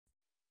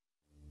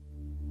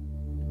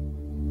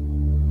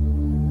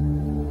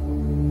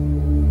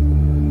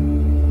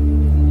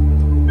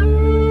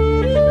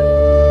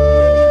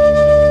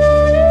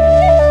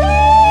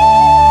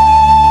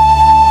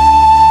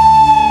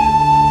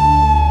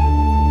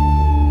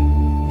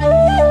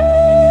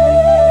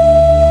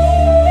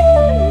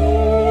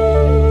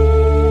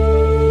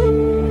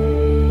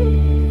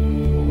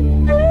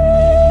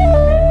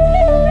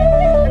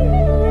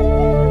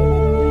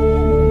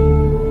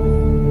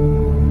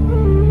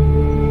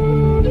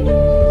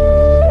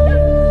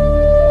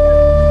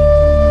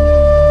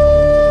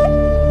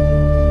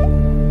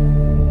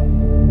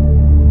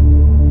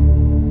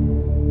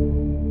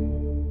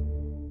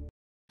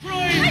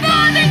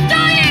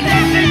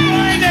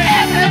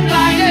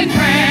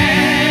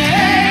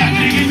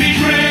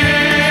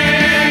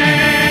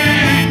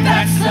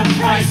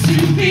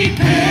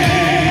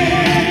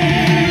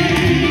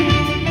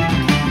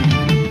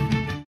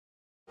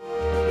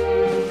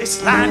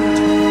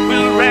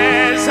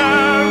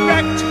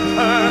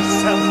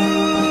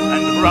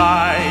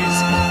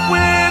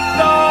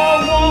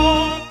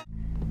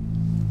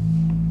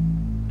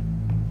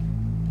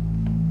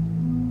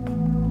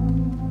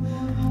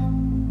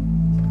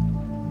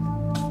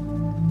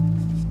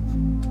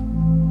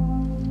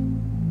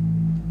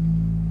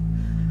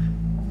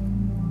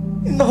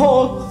In the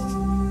hall,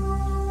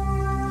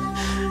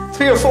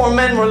 3 or 4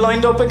 men were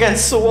lined up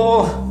against the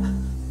wall.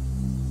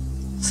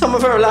 Some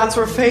of our lads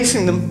were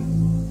facing them.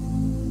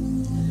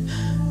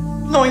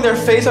 Knowing their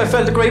fate, I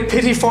felt a great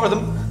pity for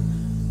them.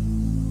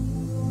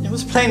 It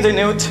was plain they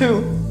knew it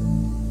too.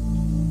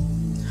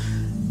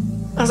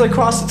 As I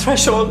crossed the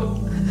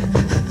threshold,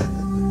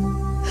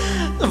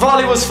 the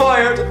volley was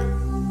fired.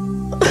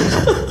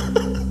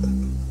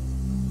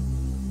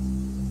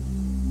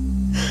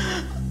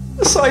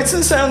 The sights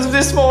and sounds of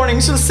this morning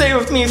shall stay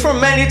with me for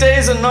many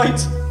days and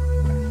nights.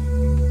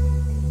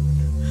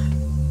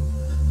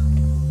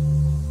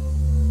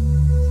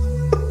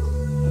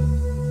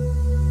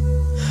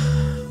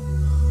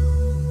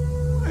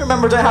 I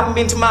remembered I hadn't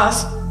been to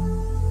Mass.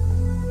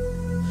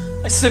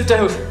 I slipped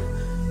out,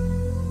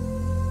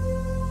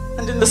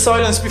 and in the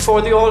silence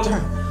before the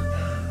altar,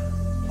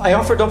 I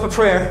offered up a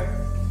prayer.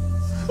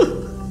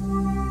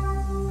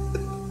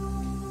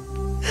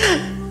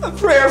 A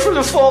prayer for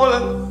the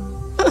fallen.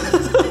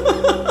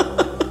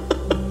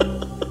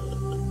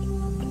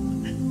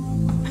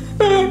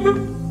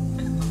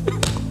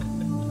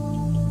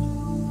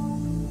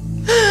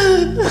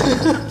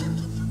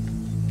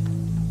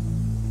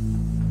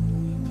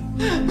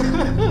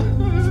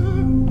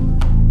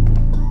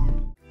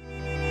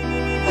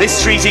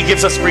 This treaty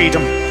gives us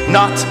freedom,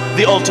 not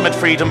the ultimate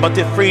freedom, but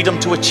the freedom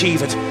to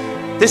achieve it.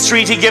 This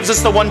treaty gives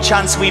us the one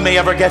chance we may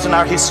ever get in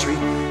our history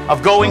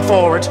of going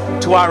forward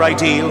to our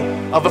ideal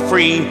of a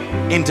free,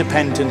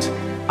 independent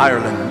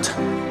Ireland.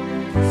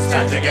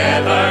 Stand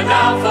together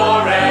now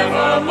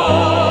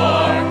forevermore.